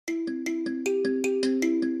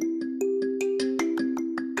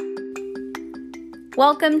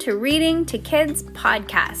Welcome to Reading to Kids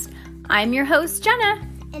podcast. I'm your host, Jenna.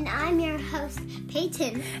 And I'm your host,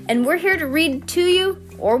 Peyton. And we're here to read to you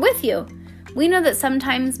or with you. We know that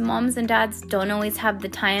sometimes moms and dads don't always have the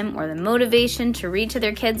time or the motivation to read to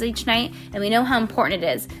their kids each night, and we know how important it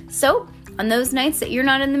is. So, on those nights that you're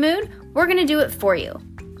not in the mood, we're going to do it for you.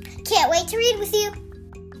 Can't wait to read with you.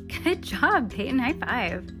 Good job, Peyton. High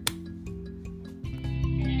five.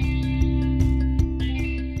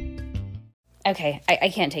 Okay, I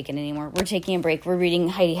can't take it anymore. We're taking a break. We're reading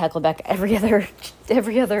Heidi Hecklebeck every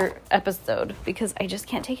other episode because I just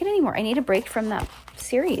can't take it anymore. I need a break from that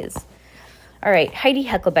series. All right, Heidi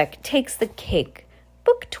Hecklebeck Takes the Cake,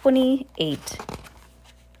 book 28.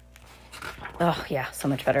 Oh, yeah, so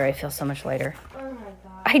much better. I feel so much lighter. Oh my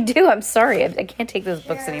God. I do. I'm sorry. I can't take those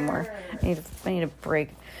books anymore. I need a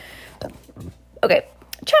break. Okay,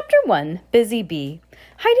 Chapter 1, Busy Bee.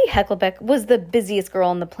 Heidi Hecklebeck was the busiest girl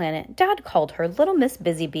on the planet. Dad called her Little Miss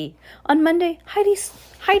Busy Bee. On Monday,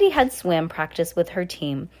 Heidi had swam practice with her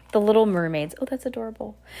team, the Little Mermaids. Oh, that's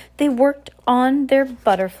adorable. They worked on their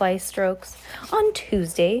butterfly strokes. On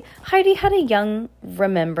Tuesday, Heidi had a young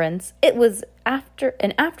remembrance. It was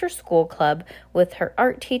an after-school club with her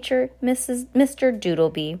art teacher, Mr.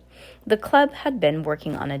 Doodlebee. The club had been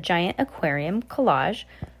working on a giant aquarium collage.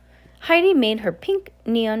 Heidi made her pink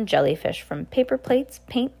neon jellyfish from paper plates,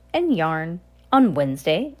 paint, and yarn. On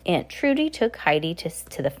Wednesday, Aunt Trudy took Heidi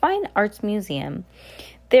to the Fine Arts Museum.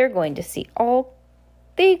 They got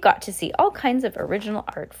to see all kinds of original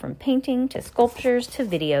art, from painting to sculptures to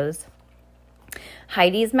videos.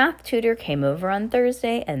 Heidi's math tutor came over on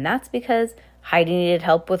Thursday, and that's because Heidi needed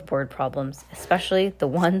help with word problems, especially the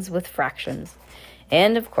ones with fractions.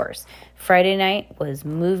 And, of course, Friday night was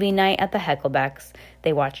movie night at the Hecklebecks.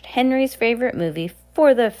 They watched Henry's favorite movie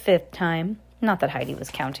for the 5th time. Not that Heidi was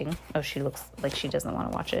counting. Oh, she looks like she doesn't want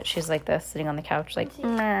to watch it. She's like this, sitting on the couch, like,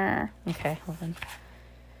 meh. Okay, hold on.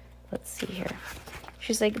 Let's see here.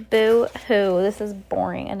 She's like, boo-hoo, this is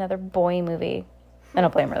boring. Another boy movie. I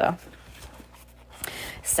don't blame her, though.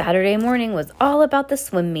 Saturday morning was all about the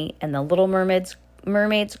swim meet, and the Little Mermaids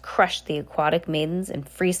crushed the aquatic maidens in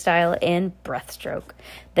freestyle and breaststroke.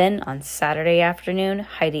 Then on Saturday afternoon,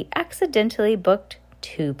 Heidi accidentally booked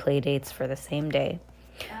 2 play dates for the same day.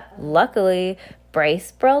 Luckily,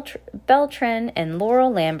 Bryce Beltran and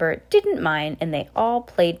Laurel Lambert didn't mind, and they all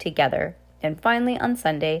played together. And finally, on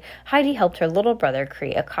Sunday, Heidi helped her little brother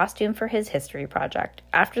create a costume for his history project.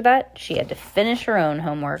 After that, she had to finish her own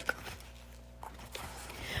homework.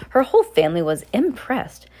 Her whole family was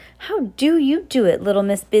impressed. "How do you do it, Little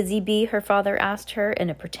Miss Busy Bee?" her father asked her in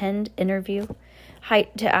a pretend interview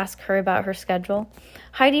to ask her about her schedule.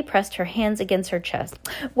 Heidi pressed her hands against her chest.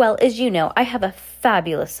 "Well, as you know, I have a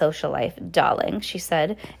fabulous social life, darling," she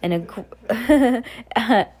said in a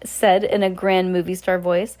grand movie star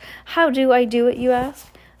voice. "How do I do it, you ask?"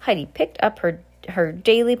 Heidi picked up her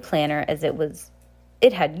daily planner as it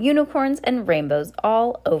had unicorns and rainbows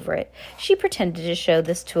all over it. She pretended to show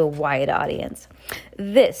this to a wide audience.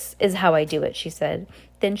 "This is how I do it," she said.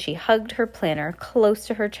 Then she hugged her planner close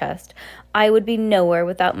to her chest. "I would be nowhere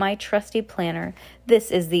without my trusty planner. This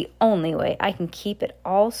is the only way I can keep it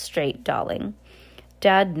all straight, darling."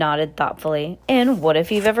 Dad nodded thoughtfully. "And what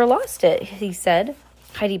if you've ever lost it?" he said.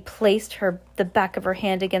 Heidi placed the back of her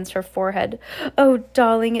hand against her forehead. "Oh,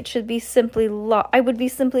 darling, I would be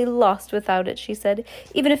simply lost without it," she said.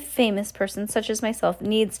 "Even a famous person such as myself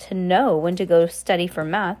needs to know when to go study for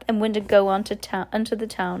math and when to go onto the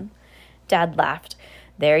town." Dad laughed.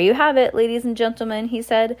 "There you have it, ladies and gentlemen," he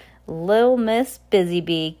said. "Little Miss Busy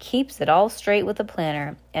Bee keeps it all straight with a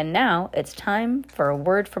planner. And now it's time for a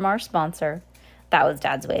word from our sponsor." That was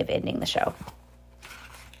Dad's way of ending the show.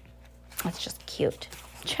 That's just cute.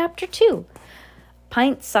 Chapter 2,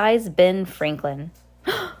 Pint-Sized Ben Franklin.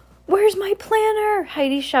 "Where's my planner?"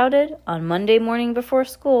 Heidi shouted. On Monday morning before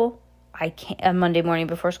school, I can't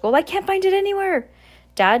find it anywhere."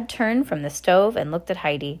 Dad turned from the stove and looked at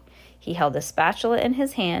Heidi. He held a spatula in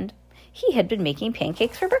his hand. He had been making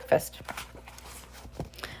pancakes for breakfast.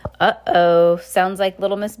 "Uh-oh, sounds like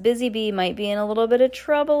Little Miss Busy Bee might be in a little bit of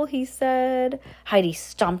trouble," he said. Heidi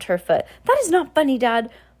stomped her foot. "That is not funny,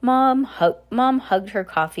 Dad." Mom hugged her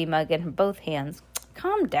coffee mug in both hands.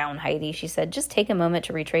 "Calm down, Heidi," she said. "Just take a moment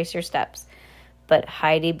to retrace your steps." But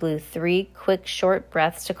Heidi blew 3 quick, short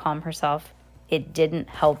breaths to calm herself. It didn't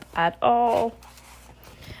help at all.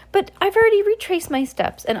 "But I've already retraced my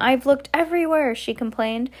steps, and I've looked everywhere," she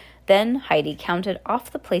complained. Then Heidi counted off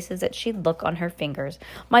the places that she'd look on her fingers.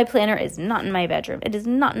 "My planner is not in my bedroom. It is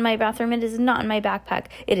not in my bathroom. It is not in my backpack.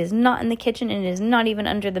 It is not in the kitchen, and it is not even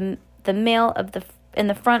under the mail in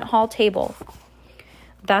the front hall table."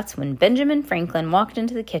 That's when Benjamin Franklin walked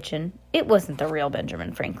into the kitchen. It wasn't the real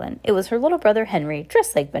Benjamin Franklin. It was her little brother Henry,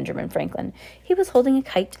 dressed like Benjamin Franklin. He was holding a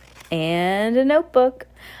kite and a notebook.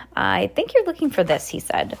 "I think you're looking for this," he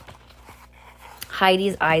said.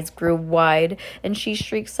 Heidi's eyes grew wide, and she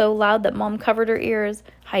shrieked so loud that Mom covered her ears.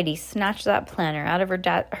 Heidi snatched that planner out of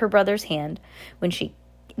her brother's hand.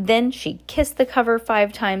 Then she kissed the cover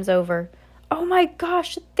 5 times over. "Oh my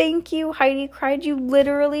gosh, thank you," Heidi cried. "You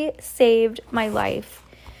literally saved my life."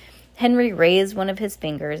 Henry raised one of his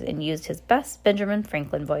fingers and used his best Benjamin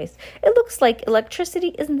Franklin voice. "It looks like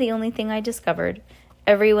electricity isn't the only thing I discovered."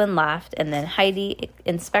 Everyone laughed, and then Heidi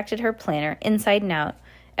inspected her planner inside and out.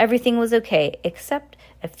 Everything was okay, except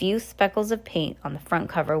a few speckles of paint on the front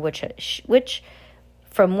cover, which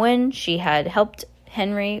from when she had helped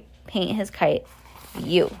Henry paint his kite.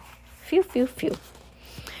 Phew, phew, phew, phew.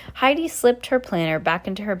 Heidi slipped her planner back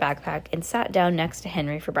into her backpack and sat down next to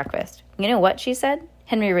Henry for breakfast. "You know what?" she said.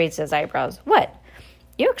 Henry raised his eyebrows. "What?"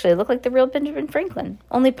 "You actually look like the real Benjamin Franklin."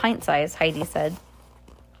 "Only pint size," Heidi said.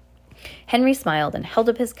 Henry smiled and held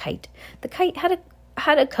up his kite. The kite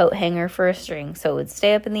had a coat hanger for a string, so it would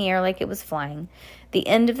stay up in the air like it was flying. The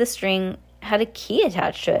end of the string had a key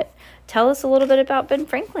attached to it. "Tell us a little bit about Ben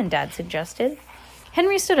Franklin," Dad suggested.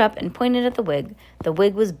 Henry stood up and pointed at the wig. The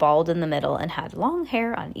wig was bald in the middle and had long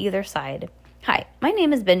hair on either side. "Hi, my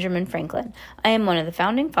name is Benjamin Franklin. I am one of the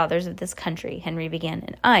founding fathers of this country," Henry began,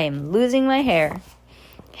 "and I am losing my hair."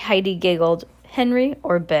 Heidi giggled. Henry,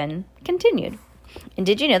 or Ben, continued. "And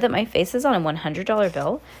did you know that my face is on a $100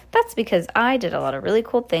 bill? That's because I did a lot of really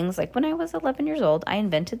cool things, like when I was 11 years old, I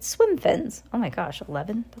invented swim fins." Oh my gosh,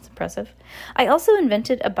 11? That's impressive. "I also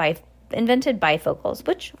invented bifocals,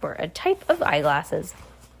 which were a type of eyeglasses."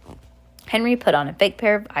 Henry put on a fake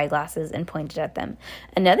pair of eyeglasses and pointed at them.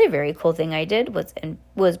 "Another very cool thing I did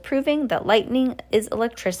was proving that lightning is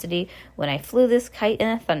electricity when I flew this kite in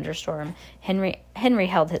a thunderstorm." Henry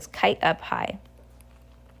held his kite up high.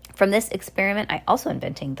 "From this experiment, I also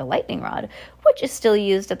invented the lightning rod, which is still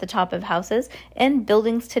used at the top of houses and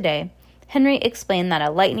buildings today." Henry explained that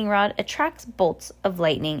a lightning rod attracts bolts of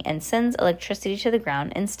lightning and sends electricity to the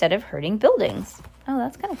ground instead of hurting buildings. Oh,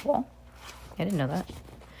 that's kind of cool. I didn't know that.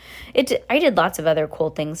 I did lots of other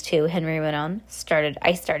cool things too, Henry went on.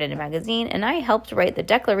 I started a magazine, and I helped write the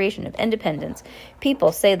Declaration of Independence.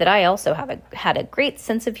 People say that I also had a great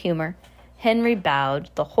sense of humor. Henry bowed.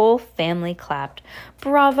 The whole family clapped.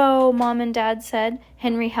 "Bravo," Mom and Dad said.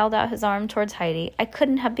 Henry held out his arm towards Heidi. "I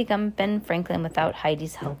couldn't have become Ben Franklin without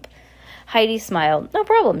Heidi's help." Heidi smiled. "No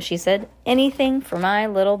problem," she said. "Anything for my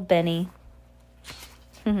little Benny."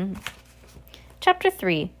 Chapter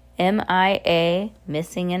 3. MIA,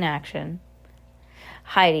 Missing in Action.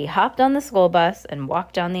 Heidi hopped on the school bus and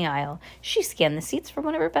walked down the aisle. She scanned the seats for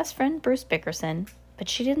one of her best friend, Bruce Bickerson, but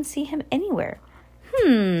she didn't see him anywhere.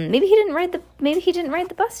 Maybe he didn't ride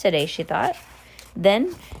the bus today, she thought.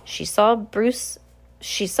 Then she saw Bruce,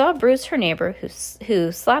 her neighbor,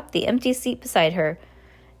 who slapped the empty seat beside her.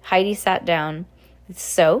 Heidi sat down.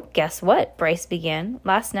 "So, guess what?" Bryce began.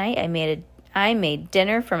 "Last night I made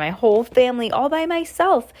dinner for my whole family all by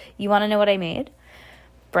myself. You want to know what I made?"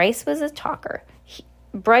 Bryce was a talker.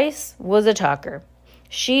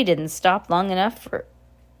 She didn't stop long enough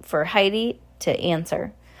for Heidi to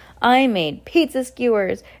answer. "I made pizza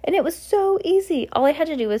skewers, and it was so easy. All I had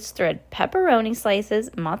to do was thread pepperoni slices,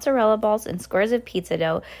 mozzarella balls, and squares of pizza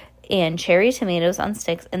dough, and cherry tomatoes on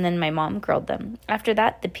sticks, and then my mom grilled them. After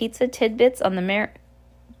that, we dipped the pizza tidbits in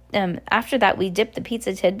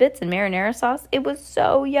marinara sauce. It was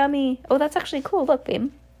so yummy." Oh, that's actually cool. Look,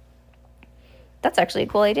 babe. That's actually a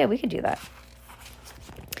cool idea. We could do that.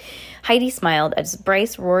 Heidi smiled as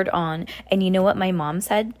Bryce roared on. "And you know what my mom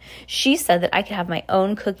said? She said that I could have my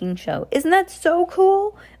own cooking show. Isn't that so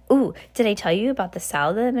cool? Ooh, did I tell you about the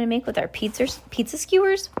salad that I'm going to make with our pizza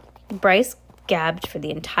skewers?" Bryce gabbed for the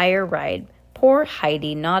entire ride. Poor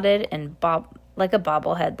Heidi nodded and bobbed like a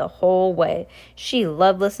bobblehead the whole way. She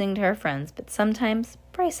loved listening to her friends, but sometimes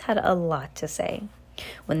Bryce had a lot to say.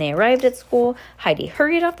 When they arrived at school, Heidi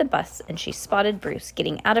hurried off the bus, and she spotted Bruce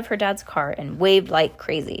getting out of her dad's car and waved like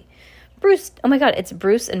crazy. "Bruce, oh my God, it's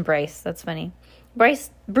Bruce and Bryce." That's funny.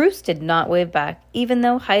 Bruce did not wave back, even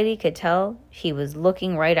though Heidi could tell he was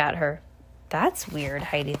looking right at her. That's weird,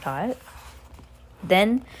 Heidi thought.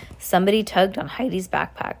 Then somebody tugged on Heidi's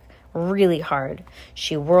backpack really hard.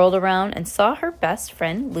 She whirled around and saw her best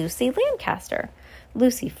friend, Lucy Lancaster.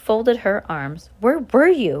 Lucy folded her arms. "Where were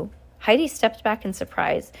you?" Heidi stepped back in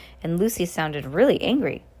surprise, and Lucy sounded really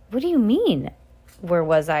angry. "What do you mean?" "Where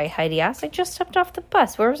was I?" Heidi asked. "I just stepped off the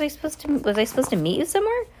bus. Where was I supposed to meet you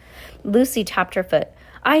somewhere?" Lucy tapped her foot.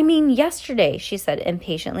 "I mean yesterday," she said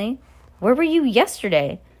impatiently. Where were you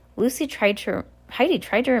yesterday? Heidi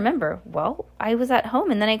tried to remember. Well, I was at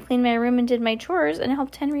home, and then I cleaned my room and did my chores and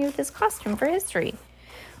helped Henry with his costume for history.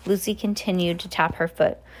 Lucy continued to tap her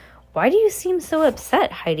foot. Why do you seem so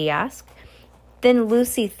upset? Heidi asked. Then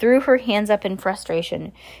Lucy threw her hands up in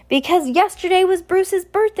frustration. Because yesterday was Bruce's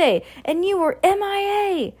birthday, and you were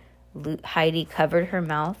MIA. Heidi covered her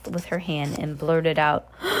mouth with her hand and blurted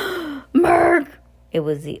out, Merg! It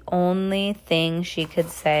was the only thing she could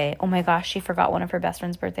say. Oh my gosh, she forgot one of her best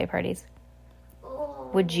friend's birthday parties.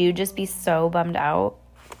 Would you just be so bummed out?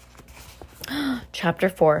 Chapter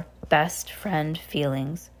 4, Best Friend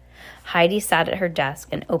Feelings. Heidi sat at her desk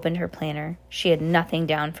and opened her planner. She had nothing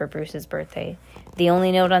down for Bruce's birthday. The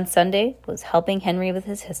only note on Sunday was helping Henry with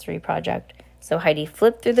his history project. So Heidi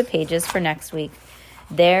flipped through the pages for next week.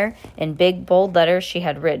 There, in big, bold letters, she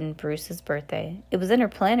had written Bruce's birthday. It was in her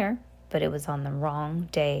planner, but it was on the wrong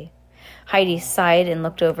day. Heidi sighed and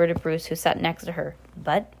looked over to Bruce, who sat next to her,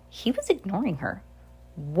 but he was ignoring her.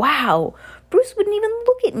 Wow, Bruce wouldn't even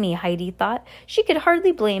look at me, Heidi thought. She could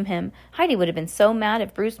hardly blame him. Heidi would have been so mad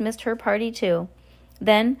if Bruce missed her party too.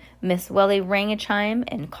 Then Miss Welly rang a chime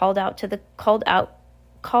and called the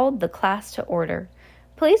class to order.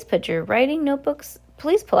 Please pull out your writing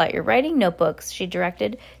notebooks, she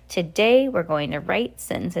directed. Today we're going to write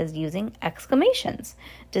sentences using exclamations.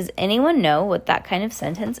 Does anyone know what that kind of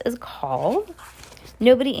sentence is called?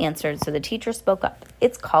 Nobody answered, so the teacher spoke up.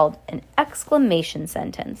 It's called an exclamation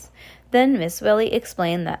sentence. Then Miss Welly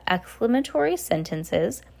explained that exclamatory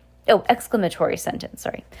sentences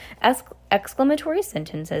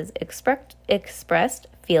expressed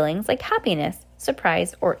feelings like happiness,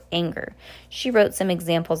 surprise, or anger. She wrote some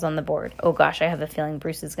examples on the board. Oh gosh, I have a feeling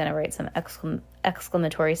Bruce is going to write some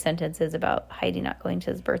exclamatory sentences about Heidi not going to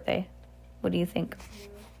his birthday. What do you think?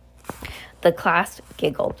 The class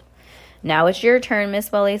giggled. Now it's your turn,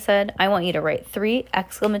 Miss Welly said. I want you to write 3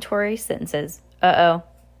 exclamatory sentences. Uh-oh.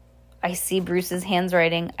 I see Bruce's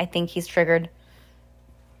handwriting. I think he's triggered.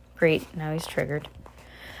 Great, now he's triggered.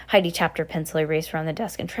 Heidi tapped her pencil eraser on the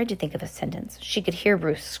desk and tried to think of a sentence. She could hear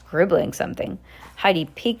Bruce scribbling something. Heidi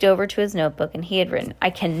peeked over to his notebook and he had written,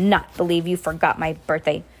 I cannot believe you forgot my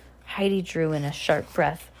birthday. Heidi drew in a sharp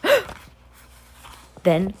breath.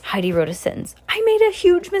 Then Heidi wrote a sentence. I made a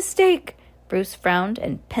huge mistake. Bruce frowned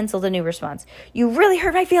and penciled a new response. You really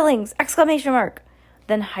hurt my feelings! Exclamation mark.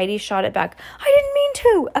 Then Heidi shot it back. I didn't mean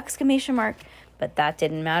to! Exclamation mark. But that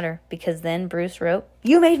didn't matter because then Bruce wrote,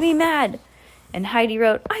 You made me mad! And Heidi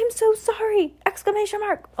wrote, I'm so sorry! Exclamation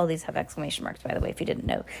mark. All these have exclamation marks, by the way, if you didn't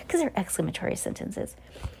know, because they're exclamatory sentences.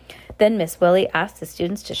 Then Miss Welly asked the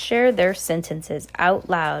students to share their sentences out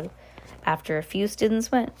loud. After a few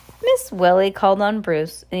students went, Miss Welly called on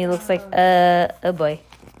Bruce, and he looks like, oh boy.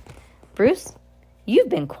 Bruce, you've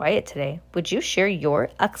been quiet today. Would you share your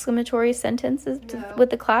exclamatory sentences with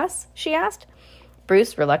the class? She asked.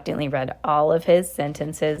 Bruce reluctantly read all of his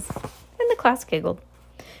sentences, and the class giggled.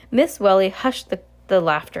 Miss Welly hushed the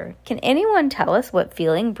laughter. Can anyone tell us what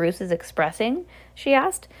feeling Bruce is expressing? She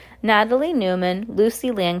asked. Natalie Newman,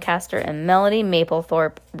 Lucy Lancaster, and Melody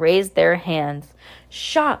Mapplethorpe raised their hands.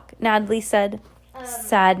 Shock, Natalie said.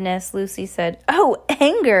 Sadness, Lucy said. Oh,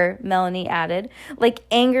 anger, Melanie added. Like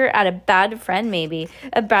anger at a bad friend, maybe.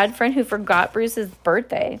 A bad friend who forgot Bruce's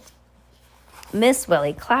birthday. Miss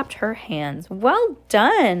Welly clapped her hands. Well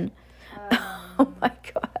done. Oh my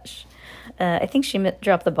gosh. I think she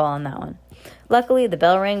dropped the ball on that one. Luckily, the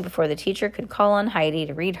bell rang before the teacher could call on Heidi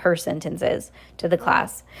to read her sentences to the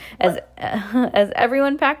class. As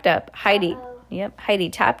everyone packed up, Heidi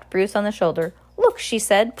tapped Bruce on the shoulder. Look, she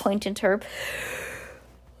said, pointing to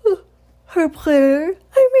her planner.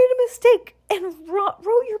 I made a mistake and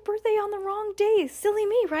wrote your birthday on the wrong day. Silly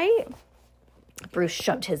me, right? Bruce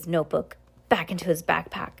shoved his notebook back into his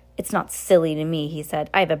backpack. It's not silly to me, he said.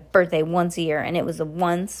 I have a birthday once a year, and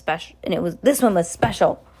this one was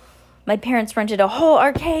special. My parents rented a whole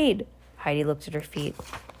arcade. Heidi looked at her feet.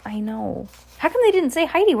 I know. How come they didn't say,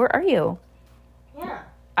 Heidi, where are you? Yeah.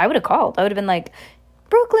 I would have called. I would have been like,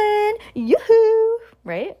 Brooklyn, yoo-hoo,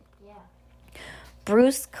 right? Yeah.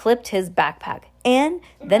 Bruce clipped his backpack. And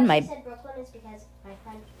then she said Brooklyn is because my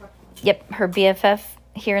friend Brooklyn. Yep, her BFF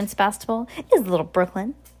here in Sebastopol is little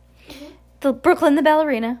Brooklyn. Mm-hmm. The Brooklyn, the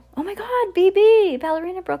ballerina. Oh my God, BB,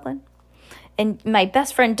 ballerina Brooklyn. And my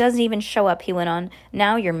best friend doesn't even show up, he went on.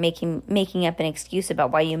 Now you're making up an excuse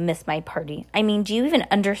about why you missed my party. I mean, do you even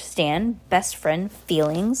understand best friend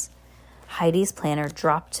feelings? Heidi's planner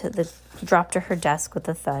dropped to her desk with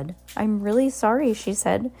a thud. I'm really sorry, she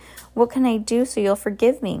said. What can I do so you'll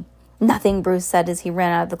forgive me? Nothing, Bruce said as he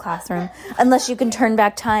ran out of the classroom. Unless you can turn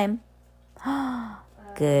back time.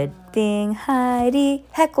 Good thing Heidi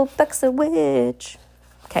Hecklebeck's a witch.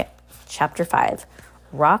 Okay, chapter 5.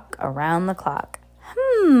 Rock around the clock.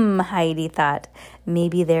 Heidi thought.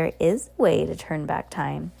 Maybe there is a way to turn back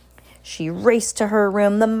time. She raced to her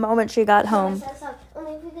room the moment she got home.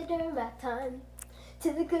 Only if we could turn back time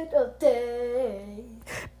to the good old days.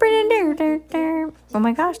 Oh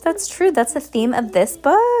my gosh, that's true. That's the theme of this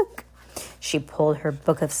book. She pulled her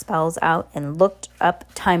book of spells out and looked up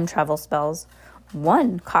time travel spells.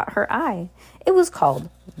 One caught her eye. It was called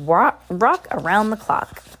Rock Around the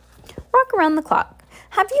Clock. Rock around the clock.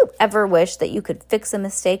 Have you ever wished that you could fix a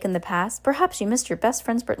mistake in the past? Perhaps you missed your best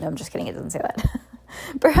friend's birthday. No, I'm just kidding. It doesn't say that.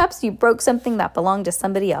 Perhaps you broke something that belonged to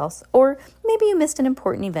somebody else. Or maybe you missed an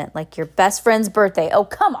important event like your best friend's birthday. Oh,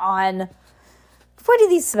 come on. Why do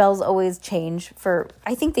these spells always change for...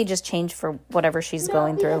 I think they just change for whatever she's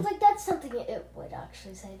going through. Like, that's something it would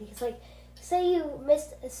actually say. Because, like, say you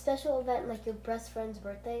missed a special event like your best friend's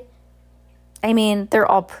birthday. I mean, they're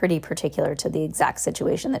all pretty particular to the exact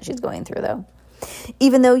situation that she's going through, though.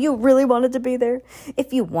 Even though you really wanted to be there.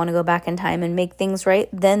 If you want to go back in time and make things right,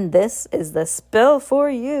 then this is the spell for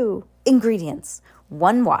you. Ingredients: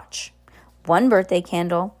 1 watch, 1 birthday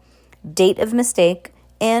candle, date of mistake,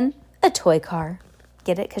 and a toy car.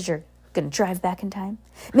 Get it? Because you're going to drive back in time.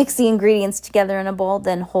 Mix the ingredients together in a bowl,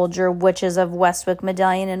 then hold your Witches of Westwick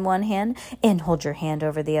medallion in one hand and hold your hand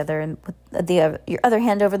over the other, and with your other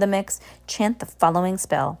hand over the mix. Chant the following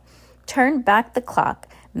spell. Turn back the clock.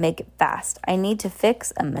 Make it fast. I need to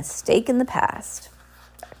fix a mistake in the past.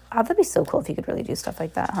 Oh, that'd be so cool if you could really do stuff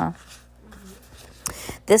like that, huh?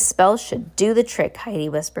 This spell should do the trick, Heidi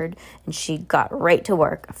whispered, and she got right to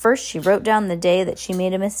work. First, she wrote down the day that she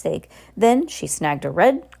made a mistake. Then, she snagged a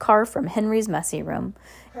red car from Henry's messy room.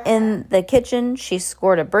 In the kitchen, she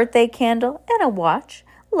scored a birthday candle and a watch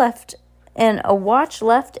left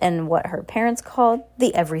in what her parents called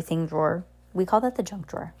the everything drawer. We call that the junk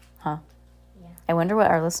drawer, huh? Yeah. I wonder what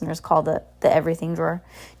our listeners call the everything drawer.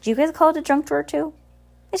 Do you guys call it a junk drawer too?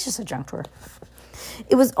 It's just a junk drawer.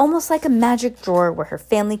 It was almost like a magic drawer where her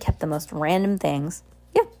family kept the most random things.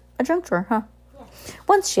 Yeah, a junk drawer, huh? Yeah.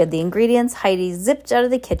 Once she had the ingredients, Heidi zipped out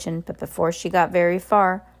of the kitchen, but before she got very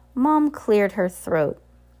far, Mom cleared her throat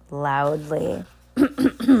loudly. What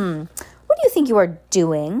do you think you are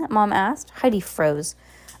doing? Mom asked. Heidi froze.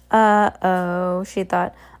 Uh-oh, she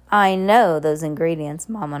thought. I know those ingredients,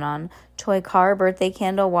 Mom went on. Toy car, birthday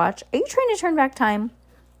candle, watch. Are you trying to turn back time?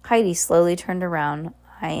 Heidi slowly turned around.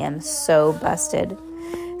 I am so busted.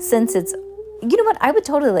 Since it's... You know what? I would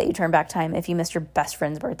totally let you turn back time if you missed your best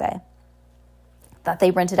friend's birthday. Thought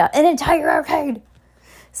they rented out an entire arcade.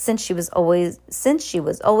 Since it was always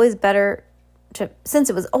better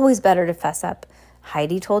to fess up,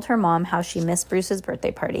 Heidi told her mom how she missed Bruce's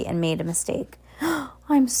birthday party and made a mistake.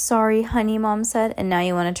 I'm sorry, honey, Mom said, and now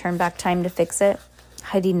you want to turn back time to fix it?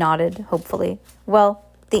 Heidi nodded, hopefully. Well,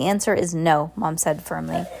 the answer is no, Mom said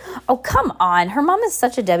firmly. Oh, come on. Her mom is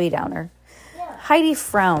such a Debbie Downer. Yeah. Heidi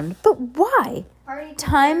frowned. But why?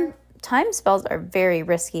 Time spells are very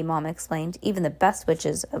risky, Mom explained. Even the best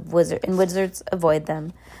witches and wizards avoid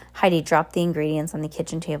them. Heidi dropped the ingredients on the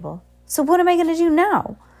kitchen table. So what am I going to do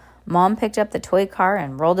now? Mom picked up the toy car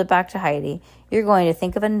and rolled it back to Heidi. You're going to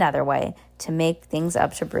think of another way to make things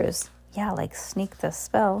up to Bruce. Yeah, like sneak the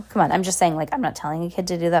spell. Come on, I'm just saying, like, I'm not telling a kid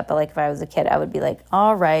to do that, but, like, if I was a kid, I would be like,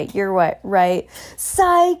 all right, you're right.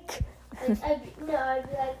 Psych! I'd be like,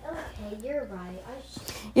 okay, you're right.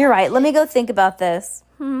 You're right. Let me go think about this.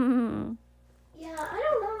 Yeah, I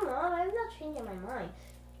don't know, Mom. I'm not changing my mind.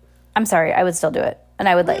 I'm sorry. I would still do it, and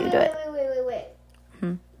I would let you do it. Wait.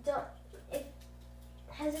 Don't.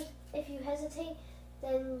 If you hesitate,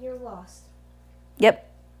 then you're lost. Yep.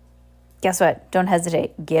 Guess what? Don't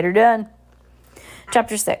hesitate. Get her done.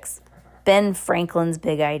 Chapter 6. Ben Franklin's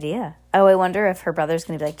big idea. Oh, I wonder if her brother's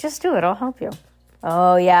going to be like, just do it. I'll help you.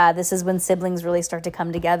 Oh, yeah. This is when siblings really start to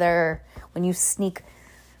come together. When you sneak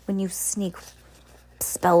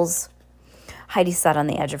spells. Heidi sat on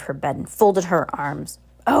the edge of her bed and folded her arms.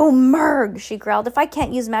 Oh, Merg, she growled. If I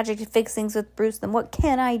can't use magic to fix things with Bruce, then what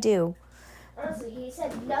can I do? Honestly, he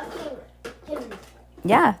said nothing can...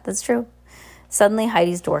 Yeah, that's true. Suddenly,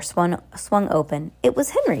 Heidi's door swung open. It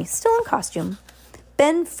was Henry, still in costume.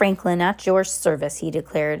 Ben Franklin, at your service, he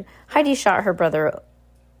declared. Heidi shot her brother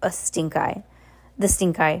the stink eye.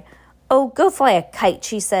 Oh, go fly a kite,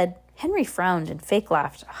 she said. Henry frowned and fake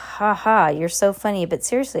laughed. Ha ha, you're so funny, but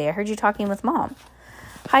seriously, I heard you talking with Mom.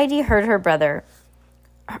 Heidi held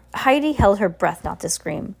her breath not to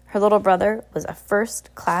scream. Her little brother was a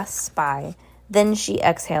first-class spy. Then she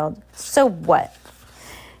exhaled. So what?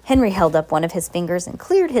 Henry held up one of his fingers and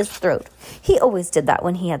cleared his throat. He always did that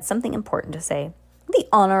when he had something important to say. The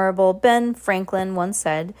Honorable Ben Franklin once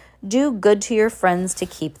said, "Do good to your friends to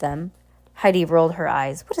keep them." Heidi rolled her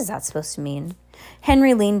eyes. What is that supposed to mean?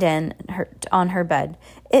 Henry leaned on her bed.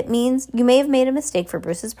 "It means you may have made a mistake for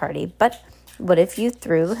Bruce's party, but what if you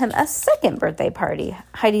threw him a second birthday party?"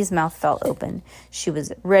 Heidi's mouth fell open. She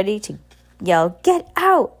was ready to yell, "Get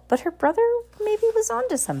out!" But her brother maybe was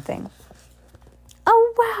onto something.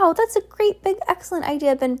 "Oh, wow, that's a great, big, excellent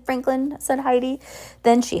idea, Ben Franklin," said Heidi.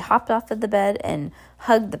 Then she hopped off of the bed and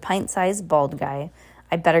hugged the pint-sized bald guy.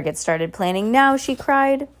 "I better get started planning now," she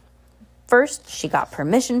cried. First, she got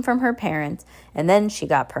permission from her parents, and then she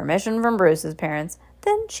got permission from Bruce's parents.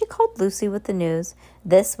 Then she called Lucy with the news.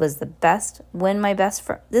 This was the best when my best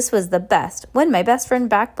friend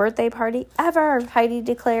back birthday party ever, Heidi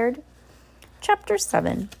declared. Chapter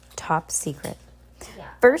 7, Top Secret. Yeah,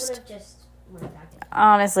 First,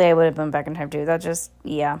 honestly, I would have been back in time too.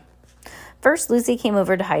 First, Lucy came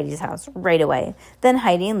over to Heidi's house right away. Then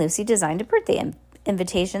Heidi and Lucy designed a birthday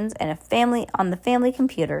invitations and on the family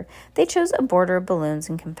computer. They chose a border of balloons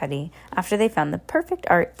and confetti. After they found the perfect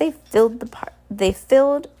art, they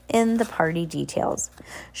filled in the party details.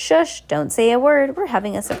 "Shush, don't say a word. We're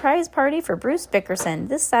having a surprise party for Bruce Bickerson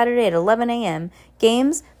this Saturday at 11 a.m.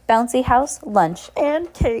 Games, bouncy house, lunch,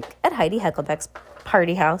 and cake at Heidi Hecklebeck's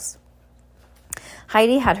party house."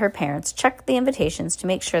 Heidi had her parents check the invitations to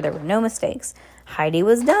make sure there were no mistakes. Heidi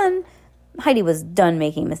was done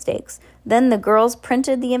making mistakes. Then the girls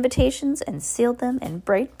printed the invitations and sealed them in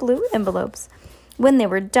bright blue envelopes. When they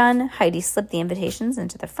were done, Heidi slipped the invitations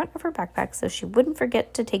into the front of her backpack so she wouldn't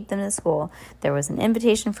forget to take them to school. There was an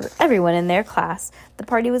invitation for everyone in their class. The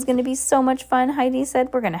party was going to be so much fun, Heidi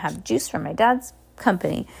said. "We're going to have juice from my dad's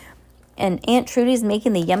company. And Aunt Trudy's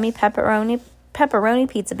making the yummy pepperoni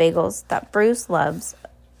pizza bagels that Bruce loves."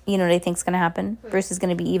 You know what I think's going to happen? Bruce is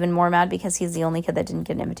going to be even more mad because he's the only kid that didn't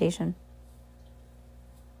get an invitation.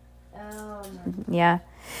 Yeah.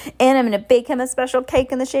 "And I'm going to bake him a special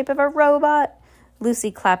cake in the shape of a robot."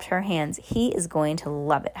 Lucy clapped her hands. "He is going to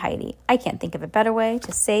love it, Heidi. I can't think of a better way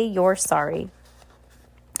to say you're sorry."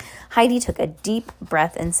 Heidi took a deep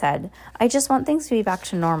breath and said, "I just want things to be back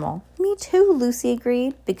to normal." "Me too," Lucy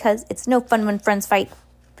agreed, "because it's no fun when friends fight."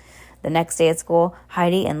 The next day at school,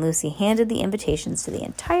 Heidi and Lucy handed the invitations to the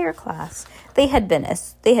entire class. They had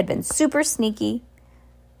been super sneaky.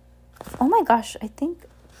 Oh my gosh,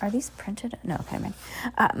 are these printed? No, okay, man.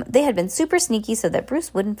 They had been super sneaky so that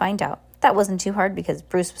Bruce wouldn't find out. That wasn't too hard because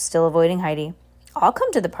Bruce was still avoiding Heidi. "I'll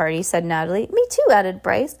come to the party," said Natalie. "Me too," added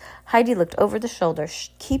Bryce. Heidi looked over the shoulder. "Shh,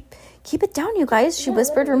 keep it down, you guys," she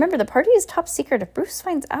whispered. "Remember, the party is top secret. If Bruce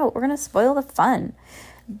finds out, we're going to spoil the fun."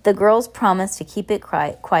 The girls promised to keep it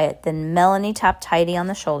quiet. Then Melanie tapped Heidi on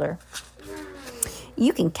the shoulder.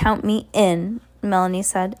 "You can count me in," Melanie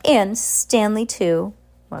said. "And Stanley, too."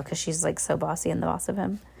 Well, because she's like so bossy and the boss of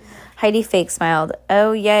him. Heidi fake smiled.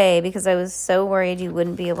 "Oh, yay, because I was so worried you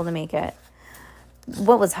wouldn't be able to make it."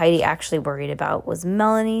 What was Heidi actually worried about? Was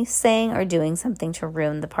Melanie saying or doing something to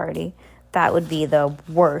ruin the party? That would be the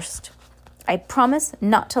worst. "I promise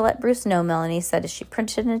not to let Bruce know," Melanie said as she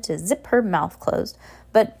pretended to zip her mouth closed.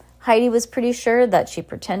 But Heidi was pretty sure that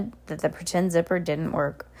the pretend zipper didn't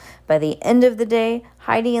work. By the end of the day,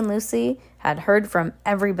 Heidi and Lucy had heard from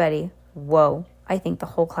everybody. "Whoa, I think the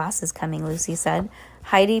whole class is coming," Lucy said.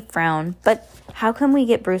 Heidi frowned. "But how can we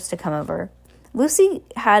get Bruce to come over?" Lucy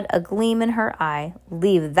had a gleam in her eye.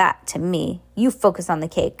 "Leave that to me. You focus on the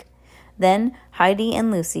cake." Then Heidi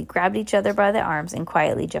and Lucy grabbed each other by the arms and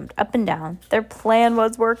quietly jumped up and down. Their plan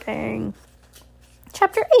was working.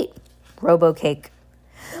 Chapter 8, Robo Cake.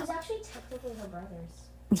 It was actually technically her brother's.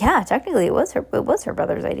 Yeah, technically it was her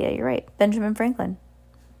brother's idea. You're right. Benjamin Franklin.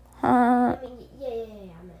 I mean,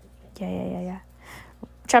 Yeah.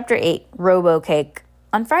 Chapter 8, Robo Cake.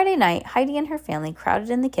 On Friday night, Heidi and her family crowded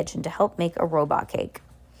in the kitchen to help make a robot cake.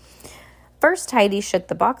 First, Heidi shook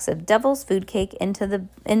the box of devil's food cake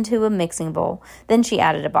into a mixing bowl. Then she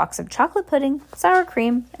added a box of chocolate pudding, sour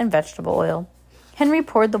cream, and vegetable oil. Henry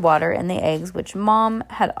poured the water and the eggs, which Mom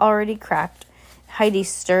had already cracked. Heidi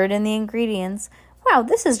stirred in the ingredients. "Wow,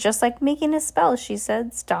 this is just like making a spell," she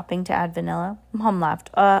said, stopping to add vanilla. Mom laughed.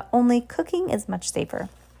 Only cooking is much safer."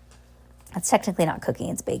 It's technically not cooking,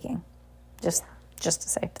 it's baking. Just to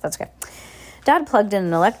say, but that's okay. Dad plugged in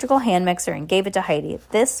an electrical hand mixer and gave it to Heidi.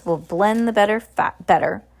 "This will blend the batter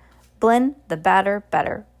better. Blend the batter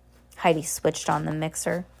better." Heidi switched on the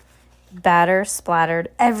mixer. Batter splattered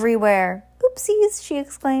everywhere. "Oopsies," she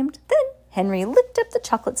exclaimed. Then Henry licked up the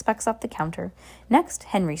chocolate specks off the counter. Next,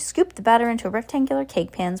 Henry scooped the batter into rectangular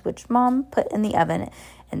cake pans, which Mom put in the oven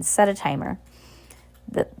and set a timer.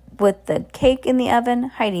 With the cake in the oven,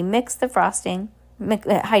 Heidi mixed the frosting.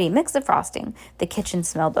 Heidi mixed the frosting. The kitchen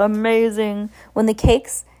smelled amazing. When the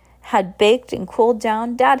cakes had baked and cooled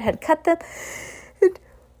down, Dad had cut them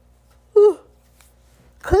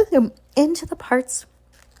into the parts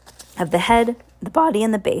of the head, the body,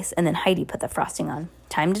 and the base, and then Heidi put the frosting on.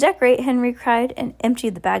 "Time to decorate," Henry cried, and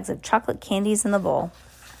emptied the bags of chocolate candies in the bowl.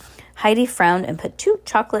 Heidi frowned and put two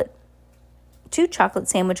chocolate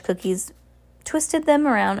sandwich cookies, twisted them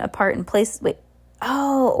around apart and placed...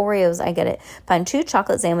 Oreos, I get it. Found 2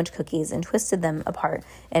 chocolate sandwich cookies and twisted them apart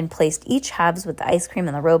and placed each halves with the ice cream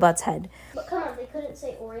on the robot's head. But come on, they couldn't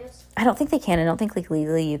say Oreos? I don't think they can. I don't think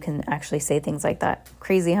legally you can actually say things like that.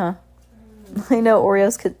 Crazy, huh? I know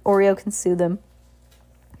Oreo can sue them.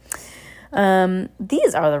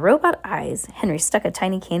 These are the robot eyes. Henry stuck a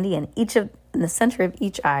tiny candy in the center of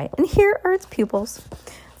each eye, and here are its pupils.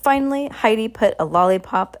 Finally, Heidi put a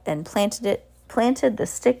lollipop and planted the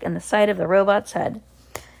stick in the side of the robot's head.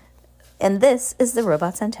 And this is the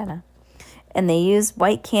robot's antenna. And they used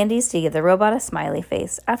white candies to give the robot a smiley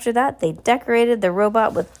face. After that, they decorated the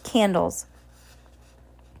robot with candles.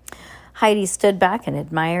 Heidi stood back and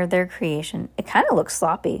admired their creation. It kind of looked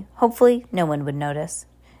sloppy. Hopefully, no one would notice,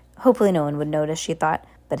 she thought.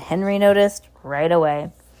 But Henry noticed right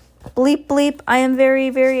away. "Bleep, bleep, I'm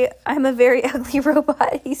a very ugly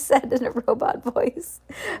robot," he said in a robot voice.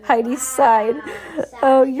 Heidi sighed.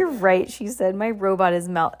 "Oh, you're right," she said. "My robot is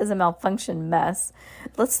a malfunctioned mess.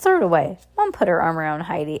 Let's throw it away." Mom put her arm around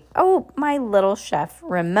Heidi. "Oh, my little chef,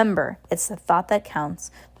 remember, it's the thought that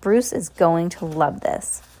counts. Bruce is going to love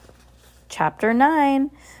this." Chapter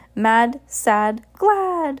 9, Mad, Sad,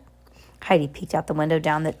 Glad. Heidi peeked out the window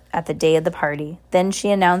down at the day of the party. Then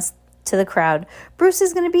she announced to the crowd, "Bruce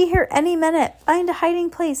is going to be here any minute. Find a hiding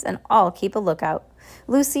place and I'll keep a lookout."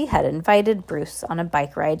 Lucy had invited Bruce on a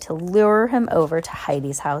bike ride to lure him over to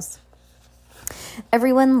Heidi's house.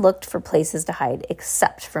 Everyone looked for places to hide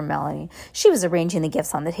except for Melanie. She was arranging the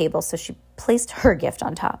gifts on the table, so she placed her gift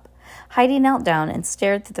on top. Heidi knelt down and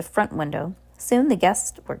stared through the front window. Soon the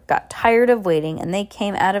guests got tired of waiting and they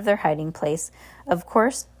came out of their hiding place. Of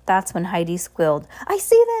course, that's when Heidi squealed. "I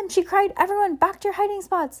see them!" she cried. "Everyone, back to your hiding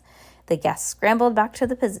spots!" The guests scrambled back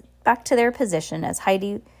to their position as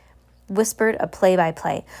Heidi whispered a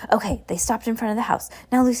play-by-play. "Okay, they stopped in front of the house.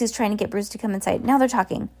 Now Lucy's trying to get Bruce to come inside. Now they're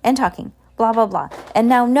talking. Blah, blah, blah. And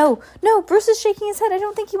now, no, Bruce is shaking his head. I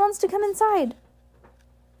don't think he wants to come inside.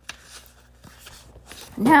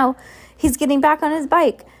 Now he's getting back on his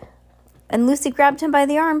bike." And Lucy grabbed him by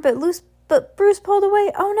the arm, but Bruce pulled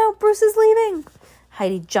away. "Oh no, Bruce is leaving."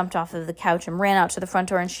 Heidi jumped off of the couch and ran out to the front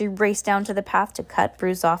door, and she raced down to the path to cut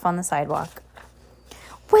Bruce off on the sidewalk.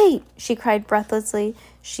 "Wait," she cried breathlessly.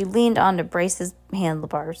 She leaned onto Bruce's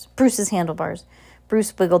handlebars.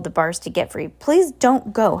 Bruce wiggled the bars to get free. "Please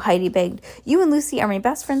don't go," Heidi begged. "You and Lucy are my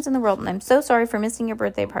best friends in the world, and I'm so sorry for missing your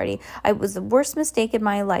birthday party. It was the worst mistake in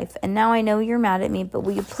my life, and now I know you're mad at me, but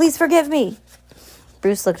will you please forgive me?"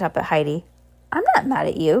 Bruce looked up at Heidi. "I'm not mad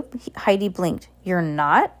at you." Heidi blinked. "You're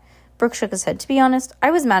not?" Brooke shook his head. "To be honest, I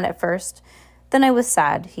was mad at first. Then I was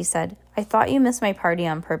sad," he said. "I thought you missed my party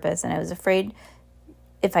on purpose, and I was afraid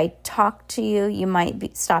if I talked to you, you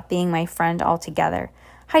might stop being my friend altogether."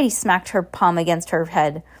 Heidi smacked her palm against her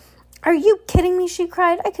head. "Are you kidding me?" she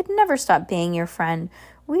cried. "I could never stop being your friend.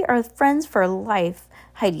 We are friends for life."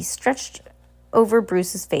 Heidi stretched over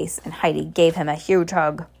Bruce's face, and Heidi gave him a huge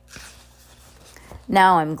hug.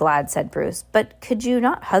 "Now I'm glad," said Bruce. "But could you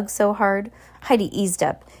not hug so hard?" Heidi eased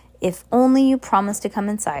up. "If only you promise to come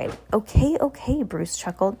inside." Okay, Bruce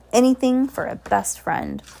chuckled. "Anything for a best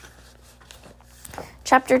friend."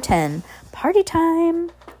 Chapter 10, Party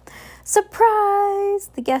Time.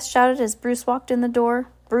 "Surprise!" the guest shouted as Bruce walked in the door.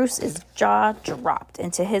 Bruce's jaw dropped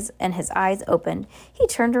and his eyes opened. He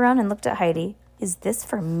turned around and looked at Heidi. "Is this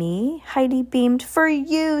for me?" Heidi beamed. "For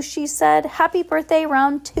you," she said. "Happy birthday,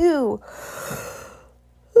 round 2.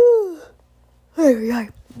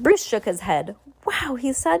 Bruce shook his head. "Wow,"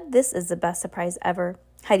 he said. "This is the best surprise ever."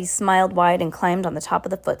 Heidi smiled wide and climbed on the top of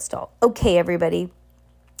the footstool. "Okay, everybody,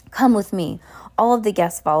 come with me." All of the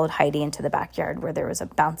guests followed Heidi into the backyard where there was a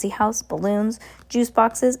bouncy house, balloons, juice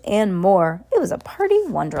boxes, and more. It was a party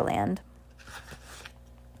wonderland.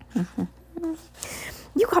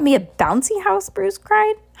 "You got me a bouncy house?" Bruce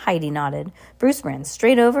cried. Heidi nodded. Bruce ran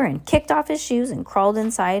straight over and kicked off his shoes and crawled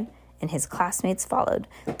inside, and his classmates followed.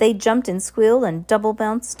 They jumped and squealed and double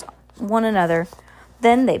bounced one another.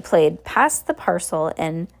 Then they played Pass the Parcel.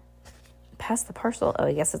 Oh,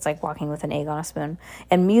 I guess it's like walking with an egg on a spoon.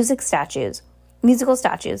 And musical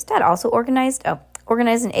statues. Dad also organized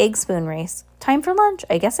an egg spoon race. Time for lunch.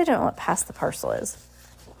 I guess I don't know what Pass the Parcel is.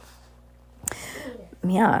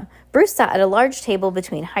 Yeah. Bruce sat at a large table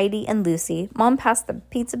between Heidi and Lucy. Mom passed the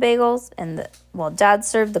pizza bagels, while Dad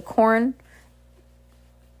served the corn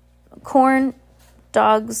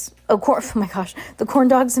dogs. Oh my gosh, the corn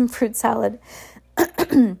dogs and fruit salad.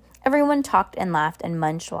 Everyone talked and laughed and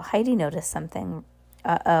munched while Heidi noticed something.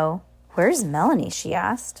 Uh-oh. Where's Melanie? She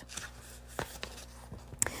asked.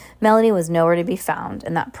 Melanie was nowhere to be found,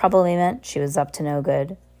 and that probably meant she was up to no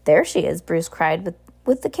good. There she is, Bruce cried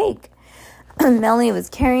with the cake. Melanie was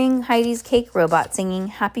carrying Heidi's cake robot singing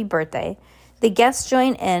Happy Birthday. The guests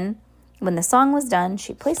joined in. When the song was done,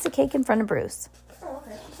 she placed the cake in front of Bruce. Oh,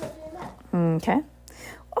 okay. She's not doing that. Okay.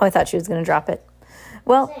 Oh, I thought she was going to drop it.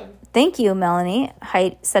 Well, Same. Thank you, Melanie,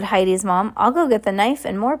 said Heidi's mom. I'll go get the knife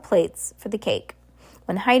and more plates for the cake.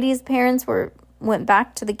 When Heidi's parents went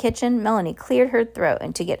back to the kitchen, Melanie cleared her throat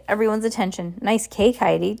and to get everyone's attention. Nice cake,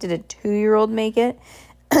 Heidi. Did a 2-year-old make it?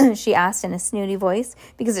 She asked in a snooty voice,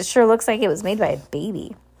 because it sure looks like it was made by a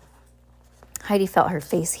baby. Heidi felt her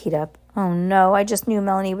face heat up. Oh no, I just knew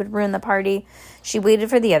Melanie would ruin the party. She waited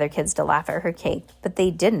for the other kids to laugh at her cake, but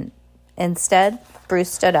they didn't. Instead, Bruce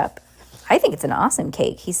stood up. I think it's an awesome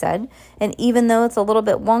cake, he said, and even though it's a little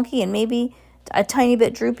bit wonky and maybe a tiny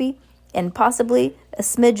bit droopy and possibly a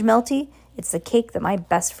smidge melty, it's the cake that my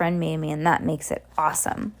best friend made me, and that makes it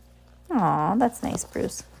awesome. Aw, that's nice,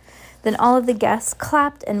 Bruce. Then all of the guests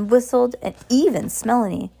clapped and whistled, and even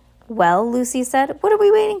Melanie. Well, Lucy said, what are we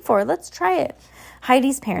waiting for? Let's try it.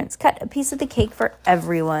 Heidi's parents cut a piece of the cake for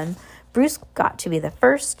everyone. Bruce got the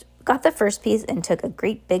first piece and took a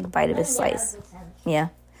great big bite of his slice. Yeah.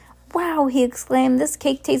 Wow, he exclaimed, this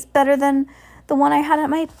cake tastes better than the one I had at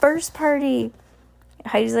my first party.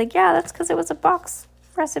 Heidi's like, yeah, that's because it was a box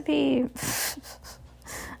recipe.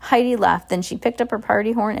 Heidi laughed. Then she picked up her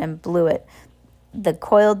party horn and blew it. The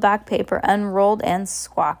coiled back paper unrolled and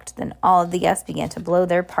squawked. Then all of the guests began to blow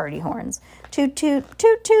their party horns. Toot, toot,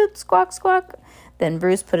 toot, toot, squawk, squawk. Then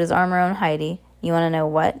Bruce put his arm around Heidi. You want to know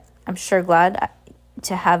what? I'm sure glad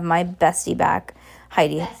to have my bestie back.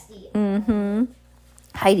 Heidi. Bestie. Mm-hmm.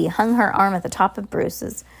 Heidi hung her arm at the top of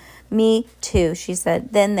Bruce's. Me too, she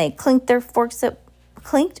said. Then they clinked their forks,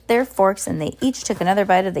 and they each took another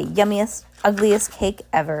bite of the yummiest, ugliest cake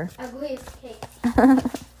ever. Ugliest cake.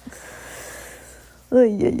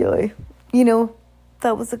 Oy. You know,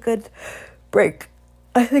 that was a good break.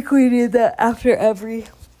 I think we need that after every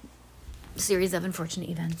series of unfortunate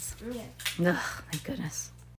events. Okay. Ugh, my goodness.